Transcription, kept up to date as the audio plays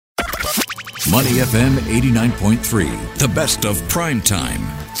Money FM 89.3, the best of prime time.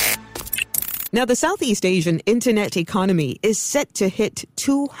 Now, the Southeast Asian internet economy is set to hit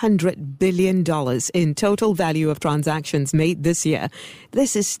 $200 billion in total value of transactions made this year.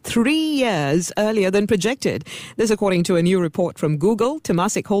 This is 3 years earlier than projected. This according to a new report from Google,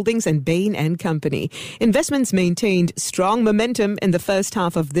 Temasek Holdings and Bain & Company. Investments maintained strong momentum in the first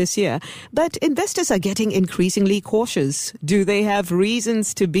half of this year, but investors are getting increasingly cautious. Do they have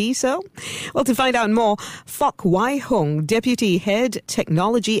reasons to be so? Well, to find out more, Fok Wai Hong, Deputy Head,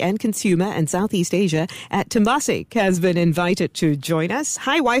 Technology and Consumer and Southeast Asia at Temasek, has been invited to join us.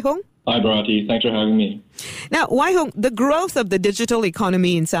 Hi, Wai Hong. Hi, Bharati. Thanks for having me. Now, Wai Hong, the growth of the digital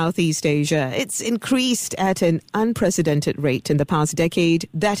economy in Southeast Asia, it's increased at an unprecedented rate in the past decade.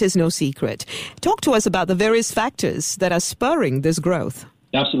 That is no secret. Talk to us about the various factors that are spurring this growth.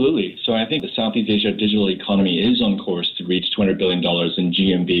 Absolutely. So I think the Southeast Asia digital economy is on course to reach $200 billion in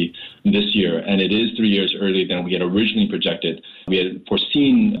GMV this year, and it is 3 years earlier than we had originally projected. We had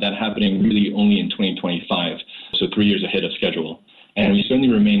foreseen that happening really only in 2025, so 3 years ahead of schedule. And we certainly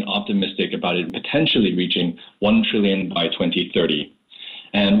remain optimistic about it potentially reaching $1 trillion by 2030.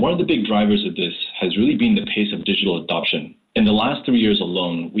 And one of the big drivers of this has really been the pace of digital adoption. In the last 3 years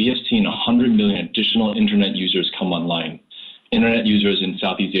alone, we have seen 100 million additional internet users come online. Internet users in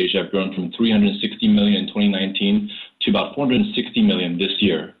Southeast Asia have grown from 360 million in 2019 to about 460 million this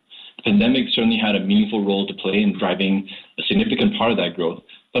year. The pandemic certainly had a meaningful role to play in driving a significant part of that growth,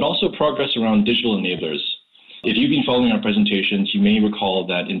 but also progress around digital enablers. If you've been following our presentations, you may recall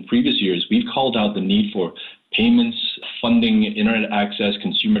that in previous years, we've called out the need for payments, funding, internet access,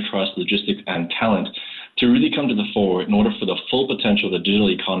 consumer trust, logistics, and talent to really come to the fore in order for the full potential of the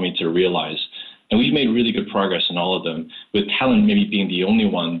digital economy to realize. And we've made really good progress in all of them, with talent maybe being the only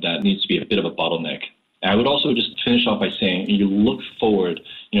one that needs to be a bit of a bottleneck. And I would also just finish off by saying, you look forward,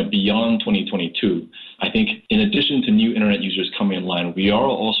 beyond 2022, I think in addition to new internet users coming online, we are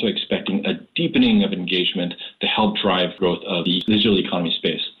also expecting a deepening of engagement to help drive growth of the digital economy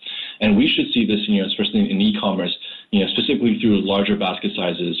space. And we should see this, especially in e-commerce, specifically through larger basket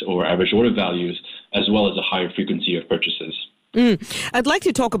sizes or average order values, as well as a higher frequency of purchases. I'd like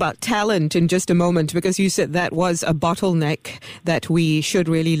to talk about talent in just a moment, because you said that was a bottleneck that we should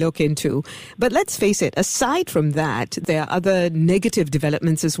really look into. But let's face it, aside from that, there are other negative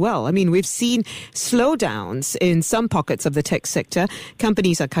developments as well. I mean, we've seen slowdowns in some pockets of the tech sector.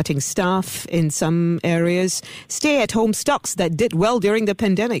 Companies are cutting staff in some areas. Stay-at-home stocks that did well during the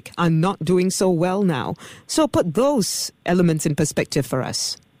pandemic are not doing so well now. So put those elements in perspective for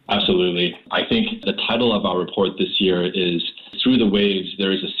us. Absolutely. I think the title of our report this year is Through the Waves,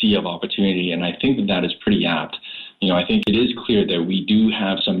 There is a Sea of Opportunity, and I think that is pretty apt. I think it is clear that we do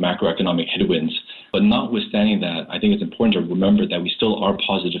have some macroeconomic headwinds, but notwithstanding that, I think it's important to remember that we still are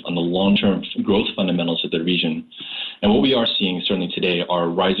positive on the long-term growth fundamentals of the region. And what we are seeing certainly today are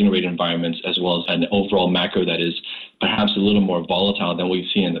rising rate environments, as well as an overall macro that is perhaps a little more volatile than we've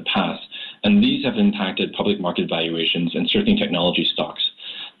seen in the past. And these have impacted public market valuations and certainly technology stocks.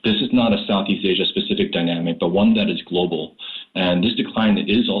 This is not a Southeast Asia specific dynamic, but one that is global. And this decline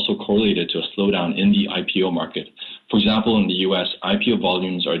is also correlated to a slowdown in the IPO market. For example, in the US, IPO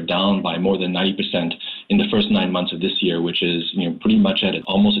volumes are down by more than 90% in the first 9 months of this year, which is pretty much at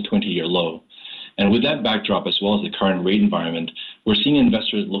almost a 20-year low. And with that backdrop, as well as the current rate environment, we're seeing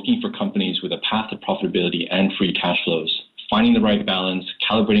investors looking for companies with a path to profitability and free cash flows. Finding the right balance,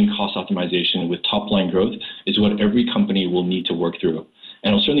 calibrating cost optimization with top-line growth is what every company will need to work through.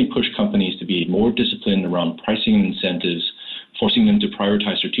 And it'll certainly push companies to be more disciplined around pricing and incentives, forcing them to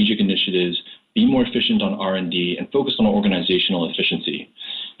prioritize strategic initiatives, be more efficient on R&D, and focus on organizational efficiency.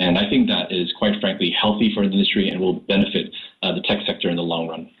 And I think that is, quite frankly, healthy for the industry and will benefit the tech sector in the long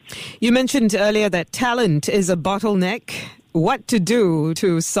run. You mentioned earlier that talent is a bottleneck. What to do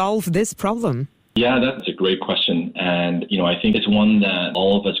to solve this problem? Yeah, that's a great question. And, I think it's one that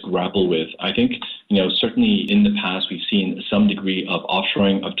all of us grapple with. I think, certainly in the past, we've seen some degree of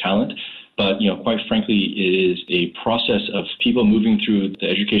offshoring of talent. But, quite frankly, it is a process of people moving through the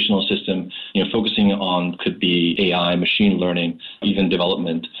educational system, focusing on could be AI, machine learning, even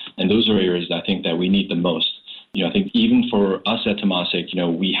development. And those are areas that I think that we need the most. I think even for us at Temasek,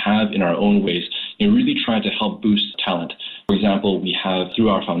 we have in our own ways, really tried to help boost talent. For example, we have through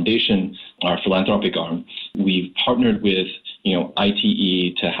our foundation, our philanthropic arm, we've partnered with,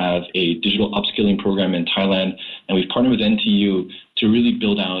 ITE to have a digital upskilling program in Thailand, and we've partnered with NTU to really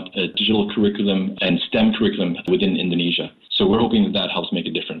build out a digital curriculum and STEM curriculum within Indonesia. So we're hoping that helps make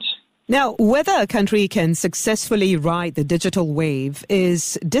a difference. Now, whether a country can successfully ride the digital wave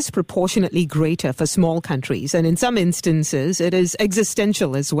is disproportionately greater for small countries, and in some instances, it is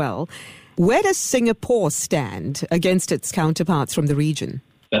existential as well. Where does Singapore stand against its counterparts from the region?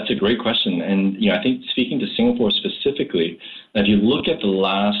 That's a great question. And, I think speaking to Singapore specifically, if you look at the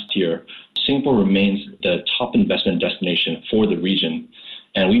last year, Singapore remains the top investment destination for the region,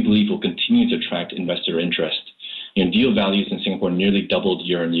 and we believe will continue to attract investor interest. Deal values in Singapore nearly doubled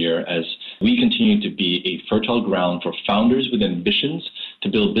year on year as we continue to be a fertile ground for founders with ambitions to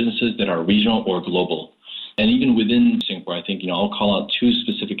build businesses that are regional or global. And even within Singapore, I think, I'll call out two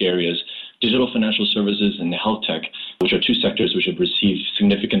specific areas, digital financial services and health tech, which are two sectors which have received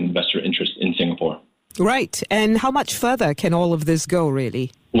significant investor interest in Singapore. Right. And how much further can all of this go,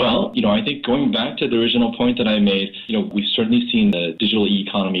 really? Well, I think going back to the original point that I made, we've certainly seen the digital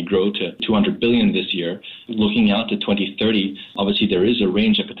economy grow to 200 billion this year. Looking out to 2030, obviously there is a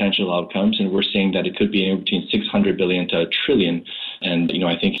range of potential outcomes, and we're saying that it could be anywhere between 600 billion to a trillion. And,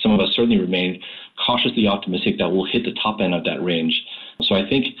 I think some of us certainly remain cautiously optimistic that we'll hit the top end of that range. So I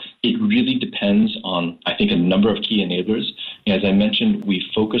think it really depends on, a number of key enablers. As I mentioned, we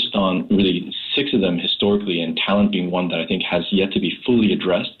focused on really 6 of them historically, and talent being one that I think has yet to be fully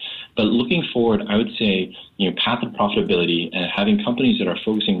addressed. But looking forward, I would say, path of profitability and having companies that are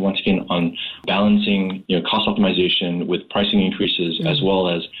focusing once again on balancing, cost optimization with pricing increases, as well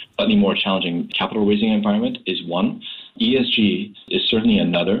as slightly more challenging capital raising environment is one. ESG is certainly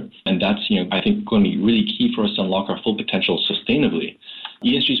another, and that's, I think, going to be really key for us to unlock our full potential sustainably.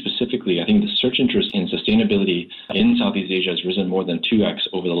 ESG specifically, I think the search interest in sustainability in Southeast Asia has risen more than 2x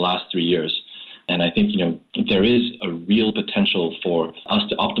over the last 3 years. And I think, there is a real potential for us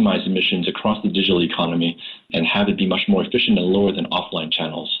to optimize emissions across the digital economy and have it be much more efficient and lower than offline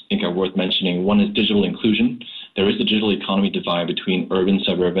channels. I think are worth mentioning. One is digital inclusion. There is a digital economy divide between urban,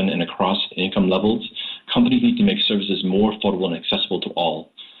 suburban, and across income levels. Companies need to make services more affordable and accessible to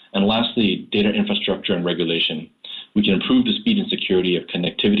all. And lastly, data infrastructure and regulation. We can improve the speed and security of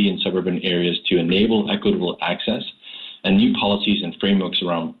connectivity in suburban areas to enable equitable access, and new policies and frameworks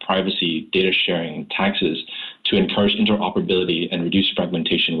around privacy, data sharing, and taxes to encourage interoperability and reduce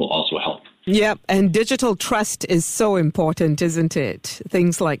fragmentation will also help. Yeah, and digital trust is so important, isn't it?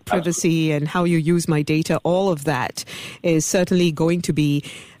 Things like privacy and how you use my data, all of that is certainly going to be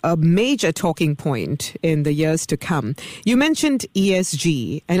a major talking point in the years to come. You mentioned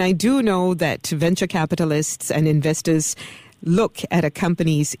ESG, and I do know that venture capitalists and investors look at a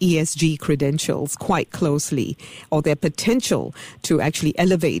company's ESG credentials quite closely, or their potential to actually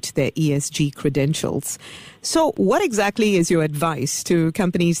elevate their ESG credentials. So what exactly is your advice to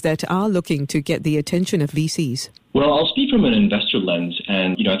companies that are looking to get the attention of VCs? Well, I'll speak from an investor lens.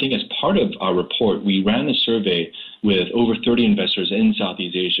 And, I think as part of our report, we ran a survey with over 30 investors in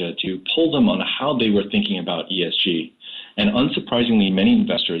Southeast Asia to poll them on how they were thinking about ESG. And unsurprisingly, many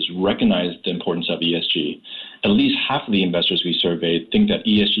investors recognize the importance of ESG. At least half of the investors we surveyed think that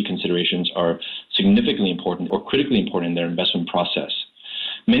ESG considerations are significantly important or critically important in their investment process.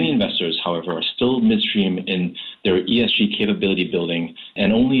 Many investors, however, are still midstream in their ESG capability building,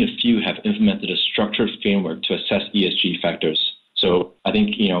 and only a few have implemented a structured framework to assess ESG factors. So I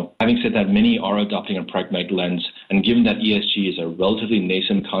think, having said that, many are adopting a pragmatic lens, and given that ESG is a relatively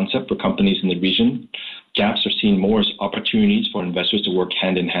nascent concept for companies in the region, gaps are seen more as opportunities for investors to work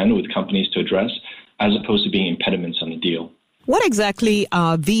hand in hand with companies to address, as opposed to being impediments on the deal. What exactly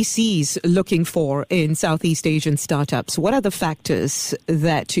are VCs looking for in Southeast Asian startups? What are the factors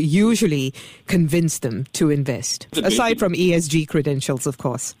that usually convince them to invest? Aside from ESG credentials, of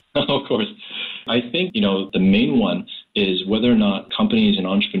course. Of course. I think, the main one is whether or not companies and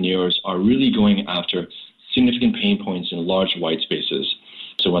entrepreneurs are really going after significant pain points in large white spaces.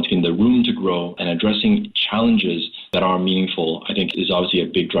 So once again, the room to grow and addressing challenges that are meaningful, I think, is obviously a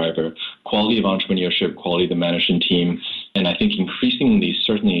big driver. Quality of entrepreneurship, quality of the management team, and I think increasingly,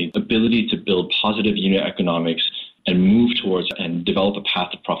 certainly, ability to build positive unit economics and move towards and develop a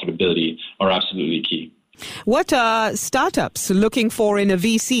path to profitability are absolutely key. What are startups looking for in a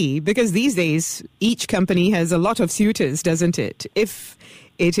VC? Because these days, each company has a lot of suitors, doesn't it? If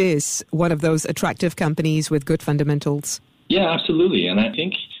it is one of those attractive companies with good fundamentals. Yeah, absolutely. And I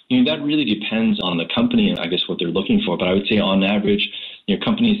think that really depends on the company and I guess what they're looking for. But I would say on average,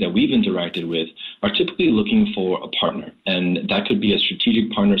 companies that we've interacted with are typically looking for a partner. And that could be a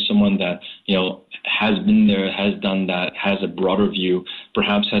strategic partner, someone that, has been there, has done that, has a broader view,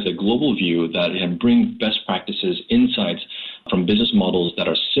 perhaps has a global view that can bring best practices, insights from business models that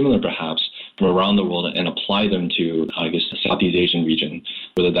are similar perhaps from around the world and apply them to, I guess, the Southeast Asian region,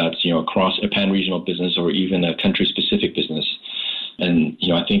 whether that's, across a pan-regional business or even a country-specific business. And,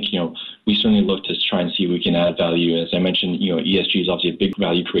 I think, we certainly look to try and see if we can add value. As I mentioned, ESG is obviously a big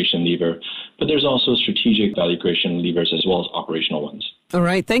value creation lever, but there's also strategic value creation levers as well as operational ones. All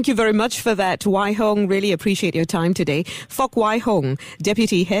right. Thank you very much for that, Wai Hong. Really appreciate your time today. Fok Wai Hong,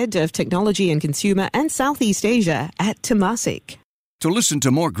 Deputy Head of Technology and Consumer and Southeast Asia at Temasek. To listen to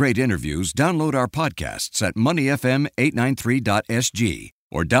more great interviews, download our podcasts at moneyfm893.sg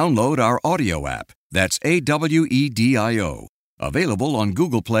or download our audio app. That's AWEDIO. Available on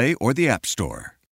Google Play or the App Store.